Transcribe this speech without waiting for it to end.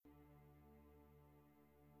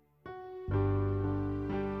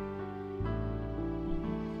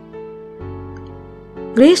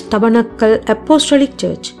Grace tabernacle apostolic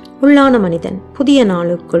search உள்ளான மனிதன் புதிய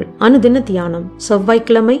நாளுக்குள் அனுதின தியானம்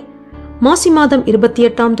செவ்வாய்க்கிழமை மாசி மாதம்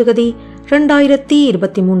 28ஆம் தேதி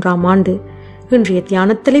 2023ஆம் ஆண்டு. இன்றைய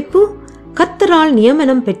தியான தலைப்பு கர்த்தரால்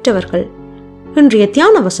நியமனம் பெற்றவர்கள். இன்றைய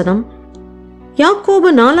தியான வசனம்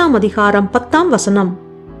யாக்கோபு 4ஆம் அதிகாரம் 10ஆம் வசனம்.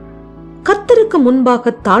 கர்த்தருக்கு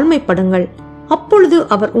முன்பாக தாழ்மைப்படுங்கள், அப்பொழுது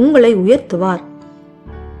அவர் உங்களை உயர்த்துவார்.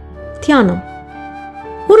 தியானம்.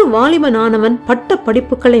 ஒரு வாலிபனானவன் பட்ட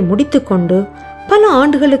படிப்புகளை முடித்துக்கொண்டு பல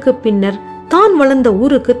ஆண்டுகளுக்கு பின்னர் தான் வளர்ந்த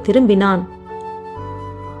ஊருக்கு திரும்பினான்.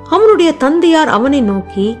 அவனுடைய தந்தையார் அவனை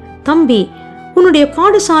நோக்கி, தம்பி, உன்னுடைய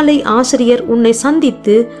பாடசாலை ஆசிரியர் உன்னை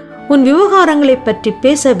சந்தித்து உன் விவகாரங்களை பற்றி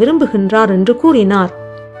பேச விரும்புகின்றார் என்று கூறினார்.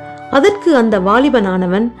 அதற்கு அந்த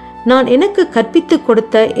வாலிபனானவன், நான் எனக்கு கற்பித்துக்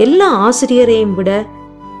கொடுத்த எல்லா ஆசிரியரையும் விட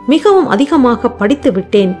மிகவும் அதிகமாக படித்து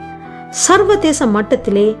விட்டேன். சர்வதேச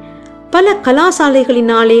மட்டத்திலே பல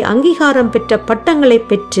கலாசாலைகளினாலே அங்கீகாரம் பெற்ற பட்டங்களை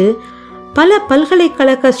பெற்று பல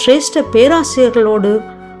பல்கலைக்கழக சிரேஷ்ட பேராசிரியர்களோடு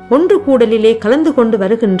ஒன்று கூடலிலே கலந்து கொண்டு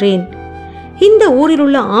வருகின்றேன். இந்த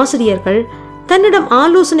ஊரிலுள்ள ஆசிரியர்கள் தன்னிடம்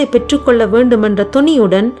ஆலோசனை பெற்றுக்கொள்ள வேண்டுமென்ற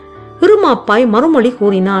துணியுடன் இருமாப்பாய் மறுமொழி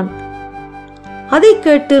கூறினான். அதை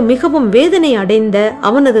கேட்டு மிகவும் வேதனை அடைந்த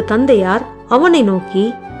அவனது தந்தையார் அவனை நோக்கி,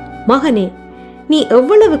 மகனே, நீ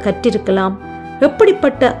எவ்வளவு கற்றிருக்கலாம்,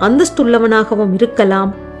 எப்படிப்பட்ட அந்தஸ்துள்ளவனாகவும்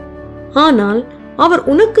இருக்கலாம். ஆனால் அவர்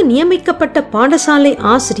உனக்கு நியமிக்கப்பட்ட பாடசாலை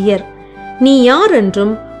ஆசிரியர். நீ யார்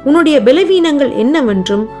என்றும் உன்னுடைய பலவீனங்கள்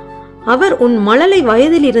என்னவென்றும் அவர் உன் மழலை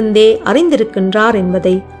வயதிலிருந்தே அறிந்திருக்கின்றார்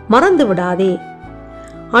என்பதை மறந்துவிடாதே.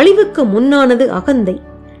 அழிவுக்கு முன்னானது அகந்தை,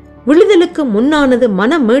 விழுதலுக்கு முன்னானது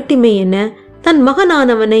மன மேட்டிமை என தன்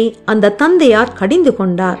மகனானவனை அந்த தந்தையார் கடிந்து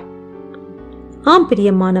கொண்டார். ஆம்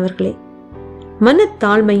பிரியமானவர்களே,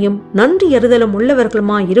 மனத்தாழ்மையும் நன்றியறிதலும்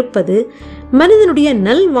உள்ளவர்களுமாயிருப்பது மனிதனுடைய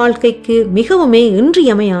நல் வாழ்க்கைக்கு மிகவுமே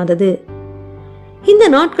இன்றியமையாதது. இந்த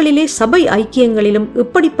நாட்களிலே சபை ஐக்கியங்களிலும்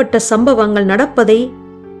இப்படிப்பட்ட சம்பவங்கள் நடப்பதை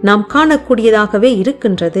நாம் காணக்கூடியதாகவே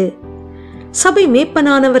இருக்கின்றது. சபை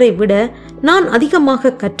மேய்ப்பனானவரை விட நான்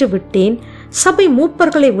அதிகமாக கற்றுவிட்டேன், சபை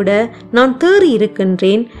மூப்பர்களை விட நான் தேறி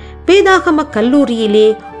இருக்கின்றேன், வேதாகம கல்லூரியிலே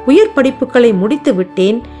உயர் படிப்புகளை முடித்து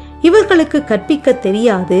விட்டேன், இவர்களுக்கு கற்பிக்க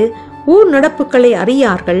தெரியாது, ஊர் நடப்புகளை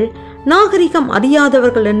அறியார்கள், நாகரிகம்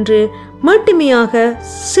அறியாதவர்கள் என்று மேட்டுமையாக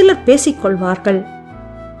சிலர் பேசிக்கொள்வார்கள்.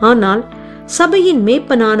 ஆனால் சபையின்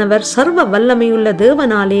மேய்ப்பனானவர் சர்வ வல்லமையுள்ள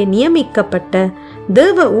தேவனாலே நியமிக்கப்பட்ட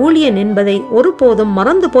தேவ ஊழியன் என்பதை ஒருபோதும்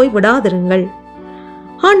மறந்து போய் விடாதிருங்கள்.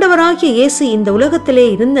 ஆண்டவராகிய இயேசு இந்த உலகத்திலே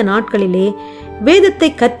இருந்த நாட்களிலே வேதத்தை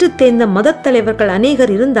கற்றுத் தேர்ந்த மதத் தலைவர்கள்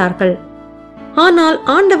அநேகர் இருந்தார்கள். ஆனால்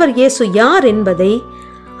ஆண்டவர் இயேசு யார் என்பதை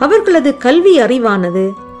அவர்களது கல்வி அறிவானது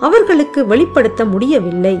அவர்களுக்கு வெளிப்படுத்த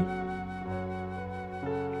முடியவில்லை.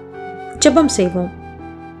 ஜெபம் செய்வோம்.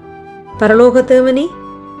 பரலோக தேவனே,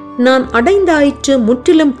 நான் அடைந்தாயிற்று,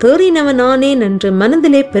 முற்றிலும் தேறினவனானேன் என்று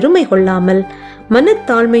மனதிலே பெருமை கொள்ளாமல்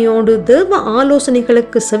மனத்தாழ்மையோடு தேவ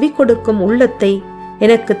ஆலோசனைகளுக்கு செவி கொடுக்கும் உள்ளத்தை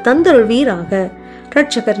எனக்கு தந்தருள்வீராக.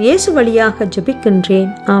 இரட்சகர் இயேசு வழியாக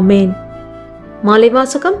ஜெபிக்கின்றேன். ஆமேன். மாலை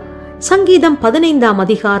வாசகம் சங்கீதம் 15ஆம்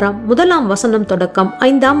அதிகாரம் 1ஆம் வசனம் தொடக்கம்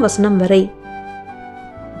 5ஆம் வசனம் வரை.